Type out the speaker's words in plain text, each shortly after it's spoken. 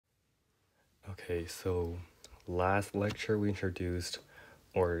Okay, so last lecture we introduced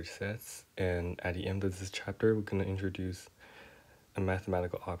ordered sets, and at the end of this chapter we're going to introduce a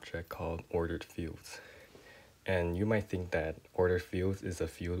mathematical object called ordered fields. And you might think that ordered fields is a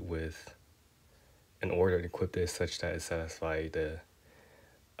field with an order equivalent such that it satisfies the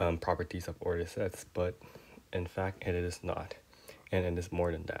properties of ordered sets, but in fact it is not, and it is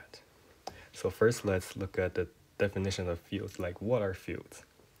more than that. So first let's look at the definition of fields, like what are fields?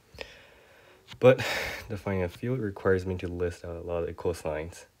 But defining a field requires me to list out a lot of equal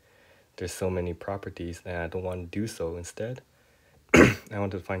signs. There's so many properties and I don't want to do so. Instead, I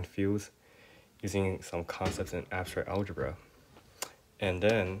want to define fields using some concepts in abstract algebra. And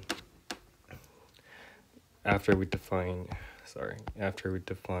then after we define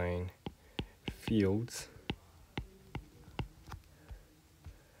fields,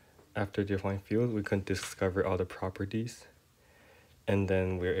 we can discover all the properties, and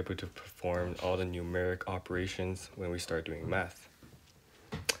then we're able to perform all the numeric operations when we start doing math.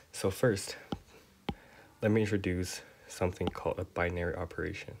 So first, let me introduce something called a binary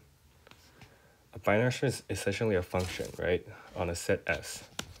operation. A binary operation is essentially a function, right, on a set S.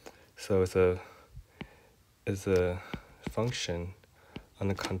 So it's a function on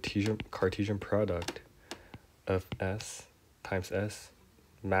the Cartesian product of S times S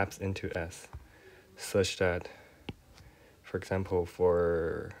maps into S, such that, for example,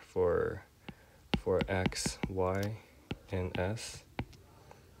 for x, y, and S,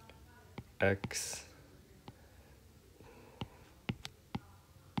 x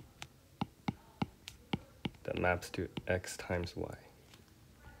that maps to x times y.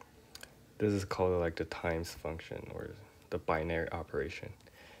 This is called like the times function or the binary operation.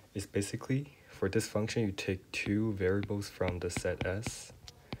 It's basically, for this function, you take two variables from the set S,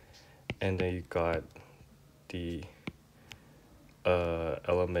 and then you got the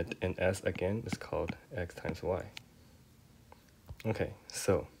element in S again is called x times y. Okay,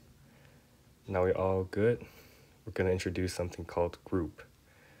 so now we're all good. We're going to introduce something called group.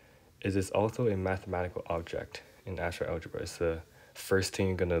 It is also a mathematical object in abstract algebra. It's the first thing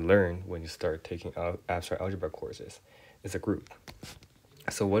you're going to learn when you start taking abstract algebra courses. It's a group.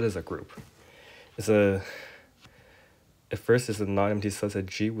 So what is a group? At first, it's a non-empty subset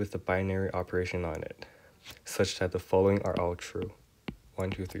G with a binary operation on it, such that the following are all true. 1,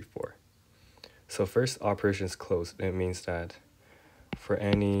 2, 3, 4. So first, operation is closed. It means that for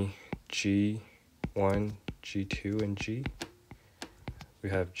any G1, G2, and G, we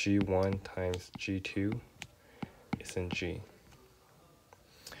have G1 times G2 is in G.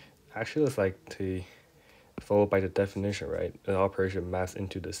 Actually, it's like followed by the definition, right? The operation maps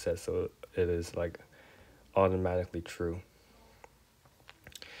into the set, so it is like automatically true.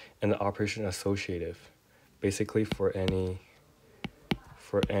 And the operation associative, basically for any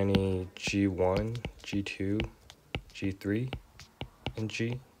G1, G2, G3, and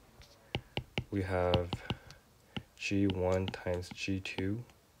G, we have G1 times G2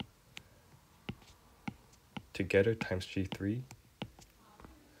 together times G3,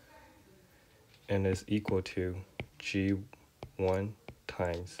 and is equal to G1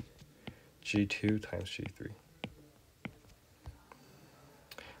 times G2 times G3.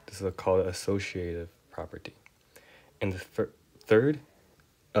 This is called associative property. And the third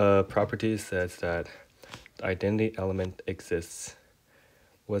property says that the identity element exists.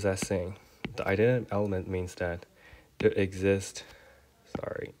 What is that saying? The identity element means that there exists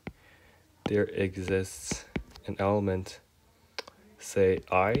an element, say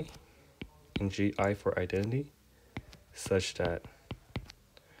I, and Gi for identity, such that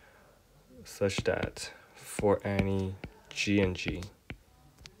for any G and G,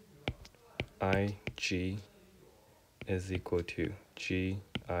 I, G is equal to G,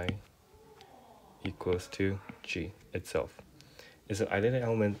 I equals to G itself. Is an identity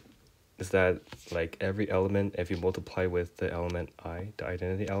element is that like every element, if you multiply with the element I, the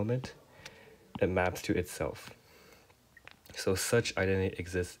identity element, it maps to itself. So such identity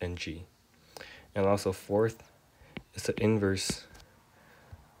exists in G. And also fourth, it's the inverse.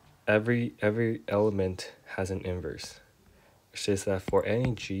 Every element has an inverse, which says that for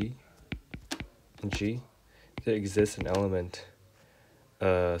any G and G, there exists an element,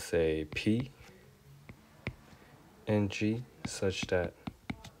 say P and G, such that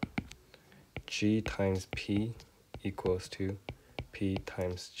G times P equals to P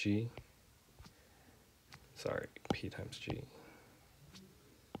times G. P times G.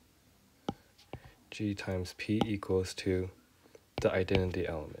 G times P equals to the identity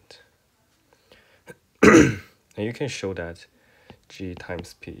element. And you can show that G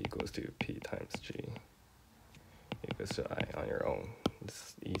times P equals to P times G equals to I on your own.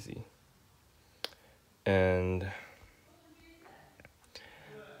 It's easy. And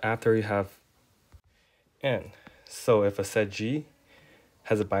after you have n, so if a set G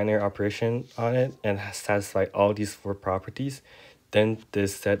has a binary operation on it and has satisfied all these 4 properties, then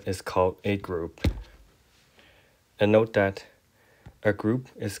this set is called a group. And note that a group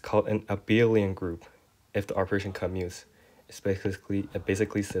is called an abelian group if the operation commutes. It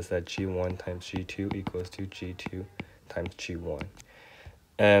basically says that G1 times G2 equals to G2 times G1.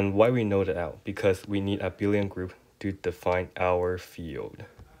 And why we know that out? Because we need a abelian group to define our field.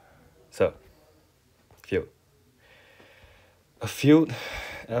 So, field. A field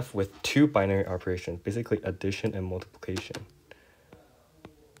F with 2 binary operations, basically addition and multiplication.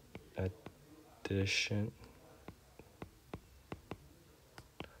 Addition,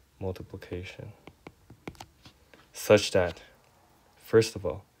 multiplication. Such that, first of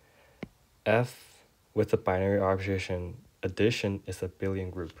all, F with the binary operation addition is a abelian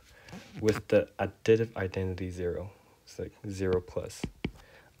group with the additive identity 0. It's like 0 plus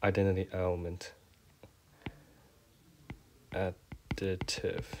identity element.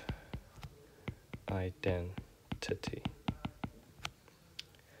 Additive identity.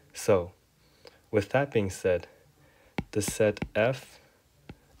 So, with that being said, the set F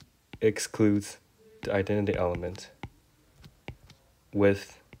excludes the identity element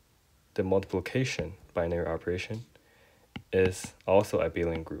with the multiplication binary operation is also a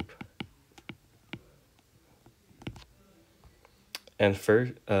abelian group. And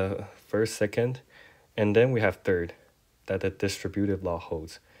first, second, and then we have third, that the distributive law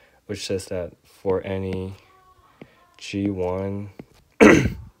holds, which says that for any G1,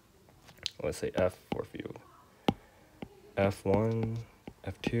 let's say F for field, F1,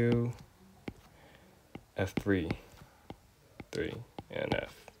 F2, F3, 3, and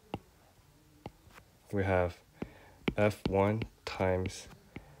F. We have F1 times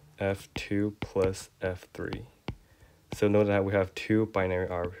F2 plus F3. So note that we have 2 binary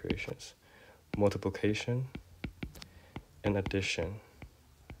operations, multiplication and addition.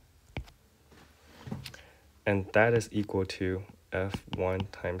 And that is equal to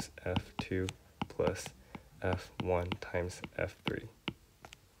F1 times F2 plus F1 times F3.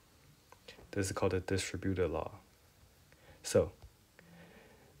 This is called the distributive law. So,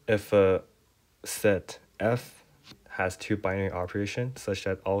 if a set F has 2 binary operations such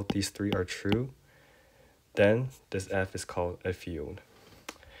that all these 3 are true, then this F is called a field.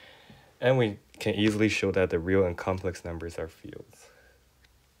 And we can easily show that the real and complex numbers are fields.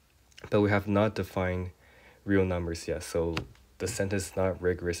 But we have not defined real numbers yet, so the sentence is not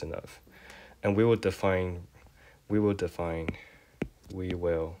rigorous enough. And we will define the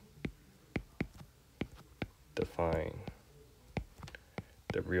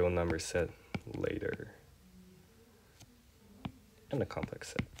real number set later, and the complex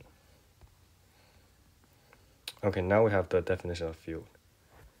set. Okay, now we have the definition of field.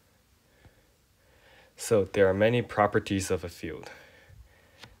 So there are many properties of a field.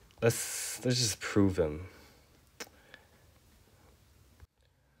 Let's just prove them.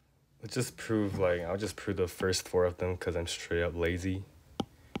 Let's just prove, I'll just prove the first 4 of them because I'm straight up lazy.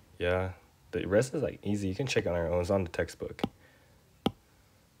 Yeah, the rest is easy. You can check on our own. It's on the textbook.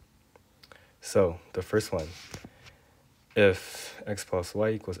 So the first one, if x plus y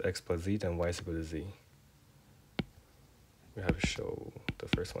equals x plus z, then y is equal to z. We have to show the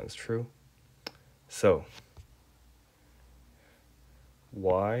first one is true. So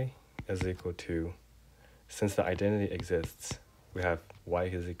y is equal to, since the identity exists, we have y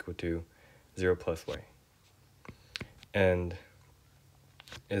is equal to 0 plus y. And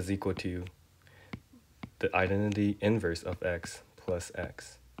is equal to the identity inverse of x plus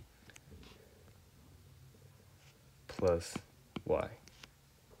x plus y.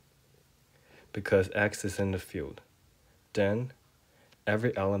 Because x is in the field, then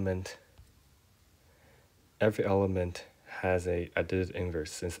every element has a additive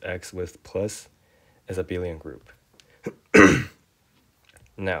inverse, since x with plus is a abelian group.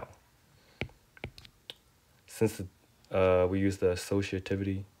 Now, since we use the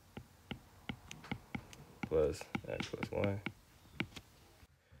associativity plus x plus y,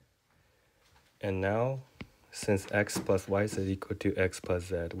 and now since x plus y is equal to x plus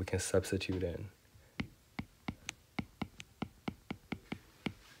z, we can substitute in.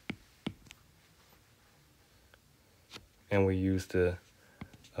 And we use the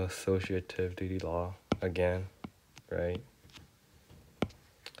associativity law again, right?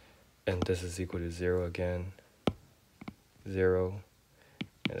 And this is equal to 0 again, 0,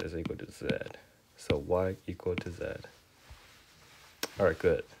 and this is equal to z. So y equal to z. All right,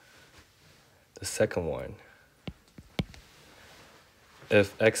 good. The second one,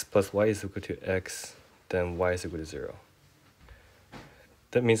 if x plus y is equal to x, then y is equal to 0.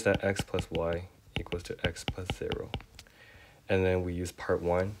 That means that x plus y equals to x plus 0. And then we use part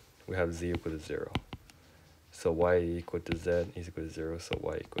 1, we have z equal to 0. So y equal to z is equal to 0, so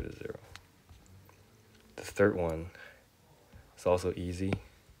y equal to 0. The third one is also easy.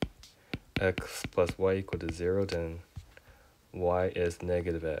 X plus y equal to 0, then y is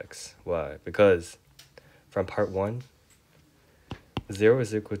negative x. Why? Because from part 1, 0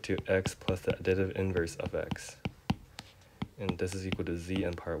 is equal to x plus the additive inverse of x. And this is equal to z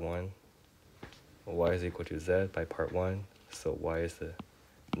in part 1. Y is equal to z by part 1, so y is the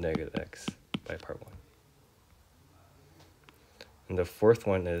negative x by part 1. And the fourth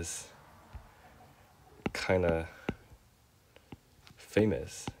one is kind of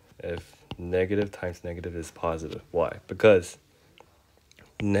famous. If negative times negative is positive. Why? Because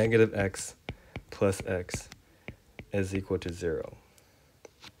negative x plus x is equal to 0.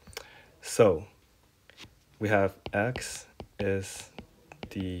 So we have x is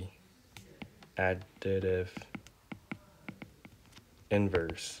the additive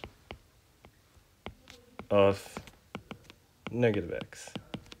inverse of negative x,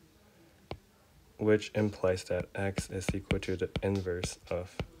 which implies that x is equal to the inverse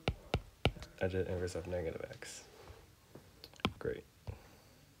of additive inverse of negative x. Great.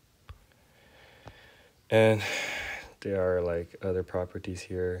 And there are like other properties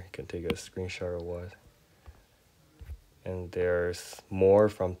here. You can take a screenshot or what. And there's more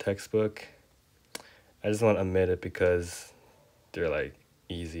from textbook. I just want to omit it because they're like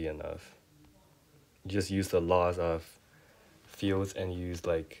easy enough. You just use the laws of fields and use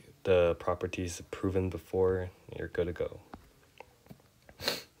like the properties proven before, you're good to go.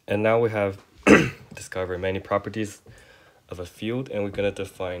 And now we have discovered many properties of a field, and we're going to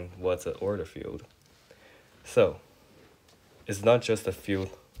define what's an order field. So it's not just a field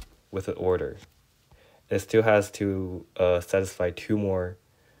with an order. It still has to satisfy two more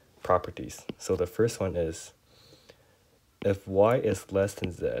properties. So the first one is, if y is less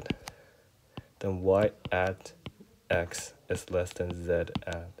than z, then y at x is less than z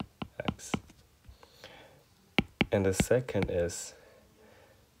at x. And the second is,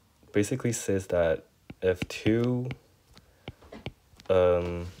 basically says that if two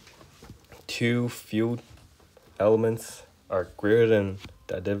field elements are greater than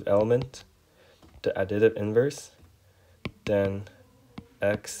the additive element, the additive inverse, then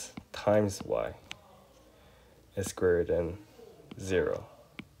x times y is greater than 0.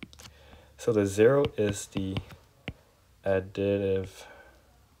 So the 0 is the additive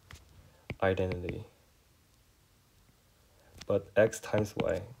identity, but x times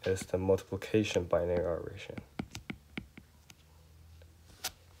y is the multiplication binary operation.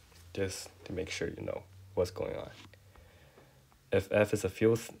 Just to make sure you know what's going on. If f is a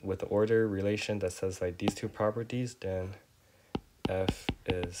field with the order relation that satisfies these two properties, then f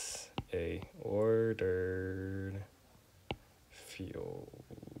is a ordered field.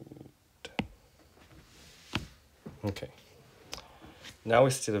 Okay. Now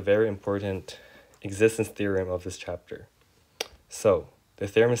we see the very important existence theorem of this chapter. So the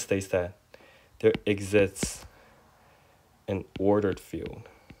theorem states that there exists an ordered field.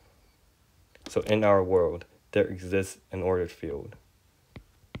 So in our world, there exists an ordered field.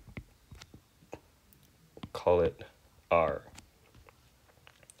 Call it R.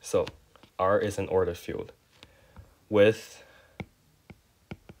 So R is an ordered field. With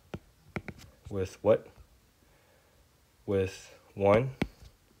what? With 1,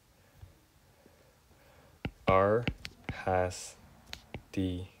 R has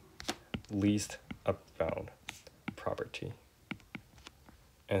the least upbound property.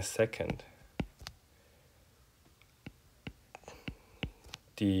 And second,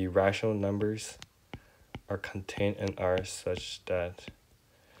 the rational numbers are contained in R such that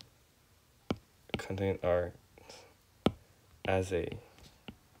contain R as a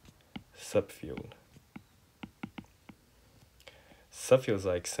subfield. Subfield is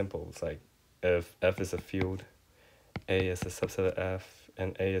like simple. It's like if F is a field, A is a subset of F,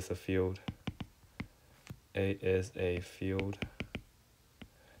 and A is a field. A is a field,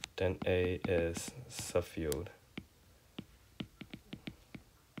 then A is subfield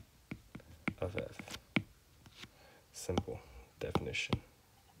of F. Simple definition.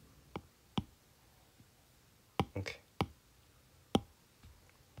 Okay.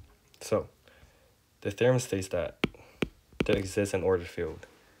 So the theorem states that there exists an ordered field,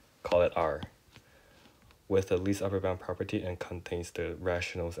 call it R, with the least upper bound property and contains the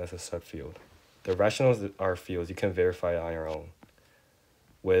rationals as a subfield. The rationals are fields. You can verify it on your own.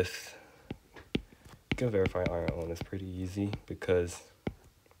 You can verify it on your own. It's pretty easy because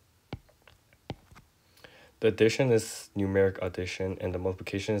The addition is numeric addition, and the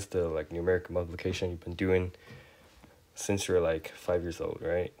multiplication is the like numeric multiplication you've been doing since you're like 5 years old,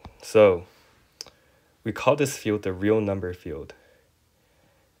 right? So we call this field the real number field.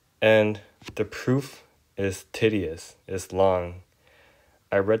 And the proof is tedious, it's long.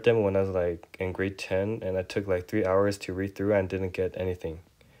 I read them when I was like in grade 10, and I took like 3 hours to read through and didn't get anything.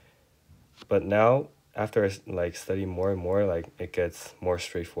 But now, after I like study more and more, like it gets more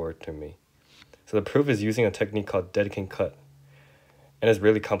straightforward to me. So the proof is using a technique called Dedekind cut, and it's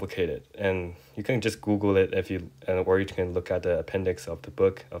really complicated. And you can just Google it or you can look at the appendix of the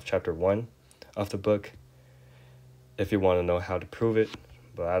book of chapter 1 of the book if you want to know how to prove it.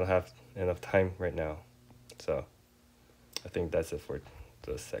 But I don't have enough time right now, so I think that's it for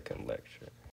the second lecture.